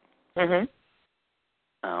disappointment. Mm-hmm.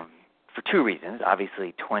 For two reasons.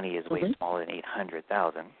 Obviously, 20 is way smaller than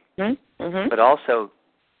 800,000. Mm-hmm. But also,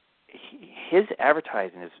 his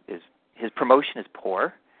advertising is his promotion is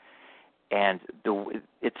poor, and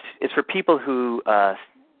it's for people who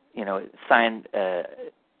signed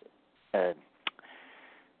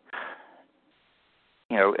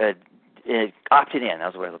opted in. That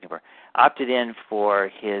was what I was looking for. Opted in for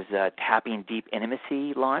his Tapping Deep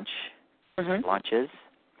Intimacy launches.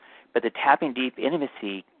 But the Tapping Deep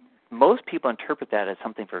Intimacy, most people interpret that as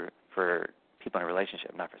something for people in a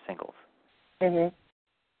relationship, not for singles. Mm-hmm.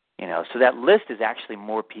 So that list is actually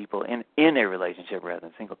more people in a relationship rather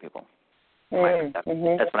than single people. Mm-hmm.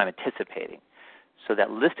 That's what I'm anticipating. So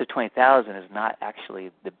that list of 20,000 is not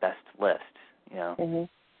actually the best list. Mm-hmm.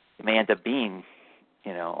 It may end up being,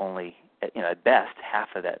 only at best half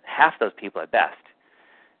those people at best,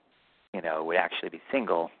 would actually be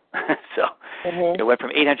single. So it went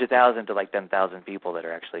from 800,000 to like 10,000 people that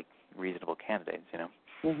are actually reasonable candidates.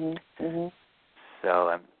 Mm-hmm. Mm-hmm.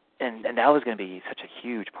 So and that was going to be such a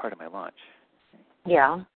huge part of my launch.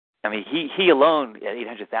 Yeah. I mean, he alone at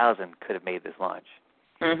 800,000 could have made this launch.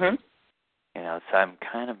 Mm-hmm. So I'm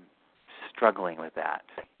kind of struggling with that.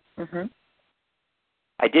 Mhm.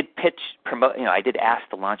 I did I did ask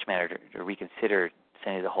the launch manager to reconsider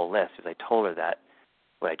sending the whole list, because I told her that,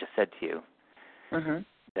 what I just said to you,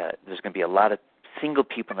 that there's going to be a lot of single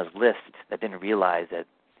people on his list that didn't realize that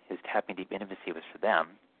his Tapping Deep Intimacy was for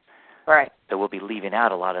them. Right. So we'll be leaving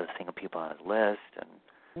out a lot of the single people on his list,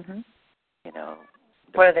 and,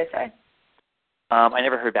 What did they say? I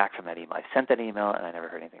never heard back from that email. I sent that email, and I never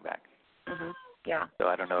heard anything back. Yeah. So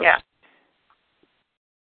I don't know. Yeah.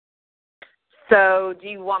 So do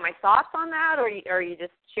you want my thoughts on that, or are you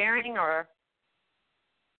just sharing, or?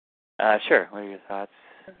 Sure. What are your thoughts?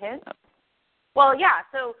 Okay. Well, yeah.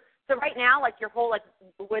 So right now, like your whole,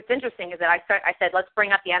 what's interesting is that I said, let's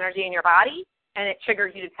bring up the energy in your body, and it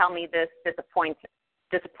triggered you to tell me this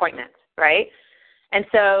disappointment, right? And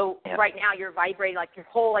so right now you're vibrating, like your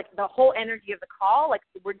whole, the whole energy of the call, like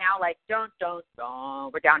we're now like, don't,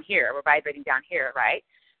 we're down here. We're vibrating down here, right?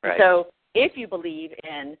 Right. And so if you believe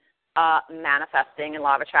in manifesting and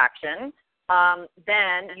law of attraction,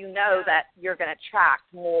 then you know that you're going to attract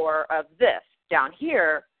more of this down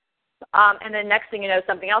here. And then next thing you know,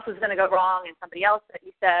 something else is going to go wrong, and somebody else that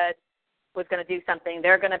you said was going to do something,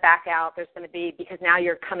 they're going to back out. There's going to be, because now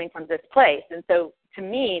you're coming from this place. And so to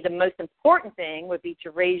me, the most important thing would be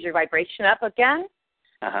to raise your vibration up again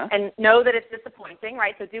and know that it's disappointing,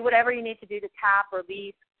 right? So do whatever you need to do to tap,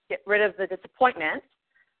 release, get rid of the disappointment,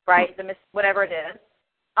 right, whatever it is.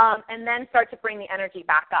 And then start to bring the energy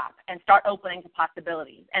back up and start opening to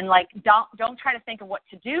possibilities. And don't try to think of what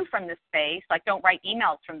to do from this space. Don't write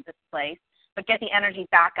emails from this place, but get the energy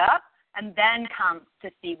back up and then come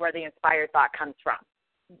to see where the inspired thought comes from.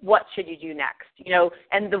 What should you do next?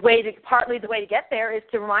 And partly the way to get there is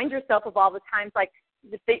to remind yourself of all the times,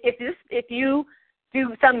 if you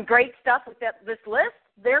do some great stuff with this list,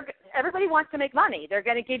 everybody wants to make money. They're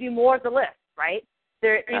going to give you more of the list, right?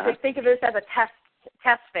 You can think of this as a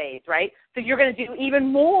test phase, right? So you're going to do even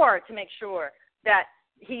more to make sure that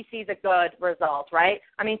he sees a good result, right?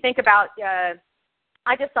 I mean, think about,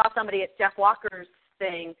 I just saw somebody at Jeff Walker's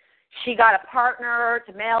thing. She got a partner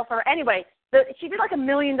to mail for her. Anyway, she did $1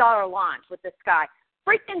 million launch with this guy.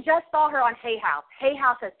 Freaking just saw her on Hay House. Hay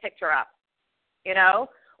House has picked her up,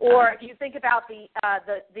 Or if you think about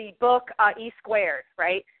the book E Squared,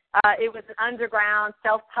 right? It was an underground,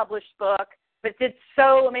 self-published book, but did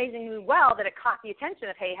so amazingly well that it caught the attention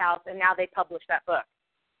of Hay House, and now they published that book.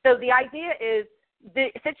 So the idea is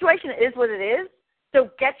the situation is what it is. So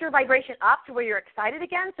get your vibration up to where you're excited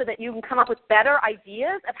again so that you can come up with better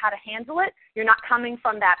ideas of how to handle it. You're not coming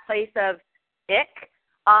from that place of ick.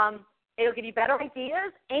 It'll give you better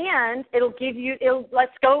ideas, and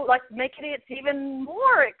let's make it even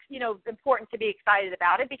more, important to be excited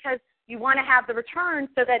about it, because you want to have the return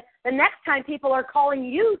so that the next time people are calling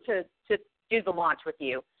you to do the launch with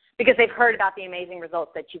you, because they've heard about the amazing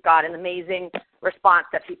results that you got and the amazing response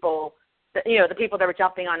that the people that were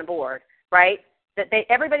jumping on board, right? That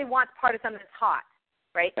everybody wants part of something that's hot,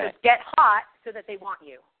 right? So get hot so that they want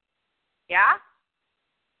you. Yeah?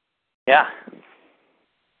 Yeah.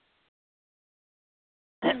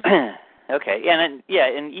 Okay. And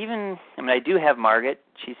even I do have Margaret.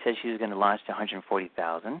 She said she was going to launch to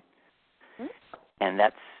 140,000, and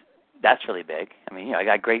that's really big. I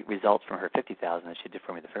got great results from her 50,000 that she did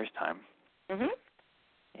for me the first time.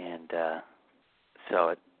 And so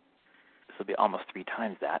this will be almost 3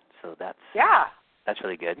 times that. So that's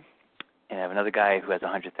really good. And I have another guy who has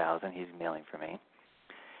 100,000. He's mailing for me.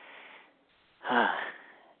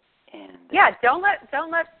 Don't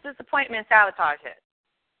let disappointment sabotage it.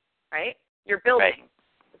 Right? You're building. Right.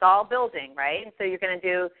 It's all building, right? And so you're going to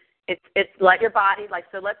do it's let your body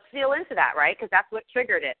so let's feel into that, right? Because that's what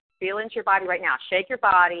triggered it. Feel into your body right now. Shake your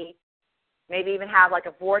body. Maybe even have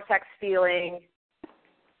a vortex feeling.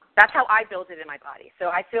 That's how I build it in my body. So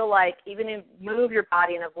I feel like even move your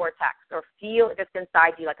body in a vortex, or feel it just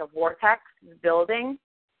inside you like a vortex building,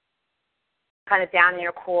 kind of down in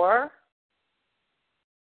your core.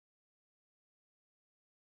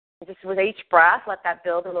 Just with each breath, let that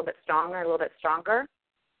build a little bit stronger, a little bit stronger.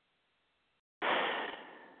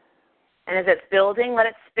 And as it's building, let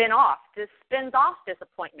it spin off. Just spins off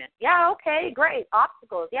disappointment. Yeah, okay, great.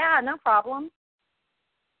 Obstacles. Yeah, no problem.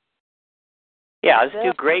 Yeah, I'll just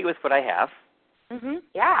do great with what I have.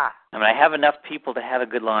 Yeah. I have enough people to have a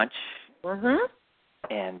good launch.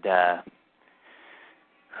 And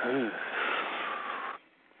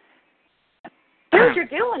dude, you're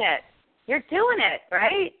doing it. You're doing it,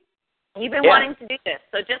 right? You've been wanting to do this.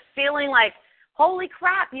 So just feeling like, holy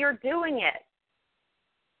crap, you're doing it.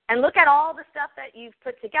 And look at all the stuff that you've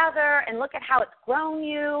put together, and look at how it's grown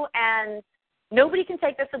you, and nobody can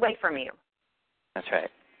take this away from you. That's right.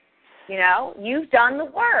 You know, you've done the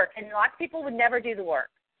work, and lots of people would never do the work.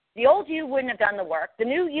 The old you wouldn't have done the work. The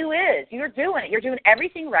new you is. You're doing it. You're doing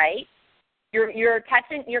everything right. You're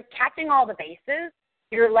catching all the bases.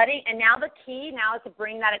 And now the key now is to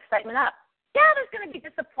bring that excitement up. Yeah, there's going to be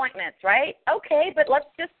disappointments, right? Okay, but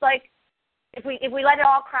let's just if we let it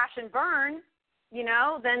all crash and burn, you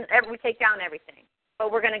know, then we take down everything.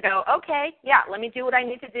 But we're going to go, okay, yeah, let me do what I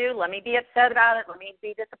need to do. Let me be upset about it. Let me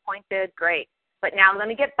be disappointed. Great. But now let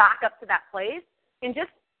me get back up to that place and just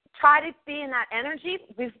try to be in that energy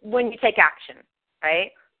when you take action,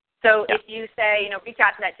 right? So if you say, you know, reach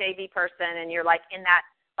out to that JV person and you're like in that,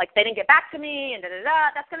 like they didn't get back to me and da-da-da,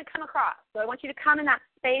 that's going to come across. So I want you to come in that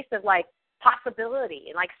space of like possibility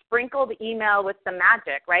and like sprinkle the email with some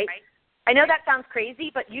magic, right? I know that sounds crazy,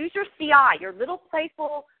 but use your CI, your little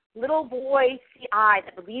playful little boy CI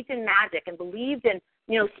that believes in magic and believed in,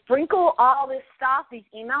 you know, sprinkle all this stuff, these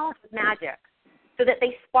emails with magic so that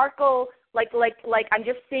they sparkle like I'm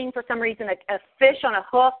just seeing for some reason a fish on a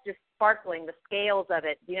hook just sparkling, the scales of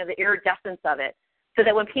it, you know, the iridescence of it, so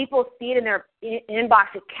that when people see it in their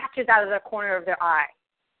inbox, it catches out of the corner of their eye.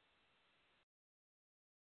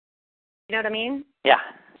 You know what I mean? Yeah,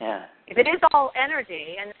 yeah. If it is all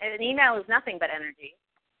energy, and an email is nothing but energy,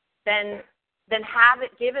 then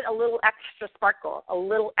give it a little extra sparkle, a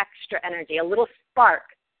little extra energy, a little spark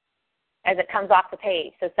as it comes off the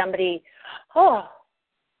page. So somebody,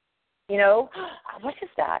 you know, what is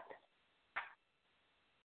that?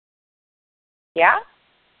 Yeah?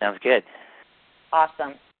 Sounds good.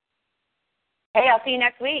 Awesome. Hey, I'll see you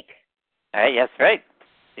next week. All right, yes, right.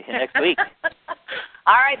 See you next week.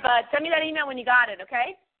 All right, bud. Send me that email when you got it,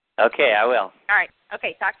 okay? Okay, I will. All right.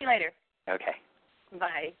 Okay, talk to you later. Okay.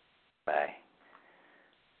 Bye. Bye.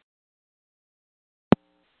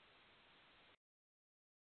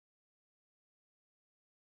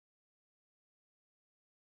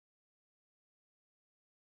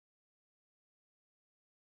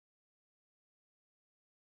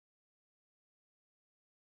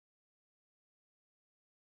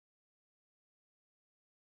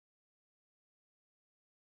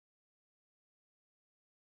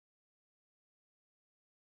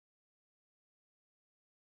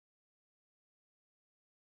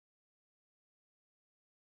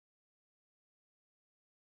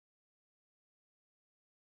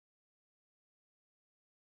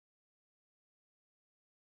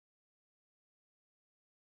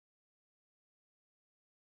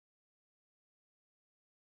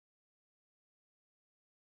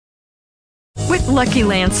 With Lucky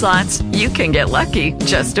Land Slots, you can get lucky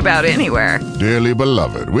just about anywhere. Dearly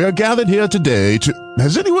beloved, we are gathered here today to...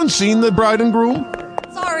 Has anyone seen the bride and groom?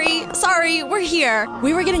 Sorry, we're here.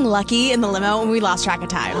 We were getting lucky in the limo and we lost track of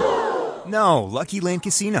time. No, Lucky Land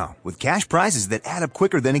Casino, with cash prizes that add up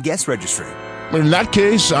quicker than a guest registry. In that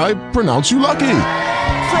case, I pronounce you lucky.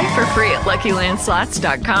 Play for free at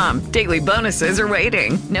LuckyLandSlots.com. Daily bonuses are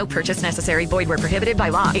waiting. No purchase necessary. Void where prohibited by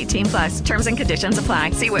law. 18+. Terms and conditions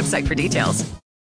apply. See website for details.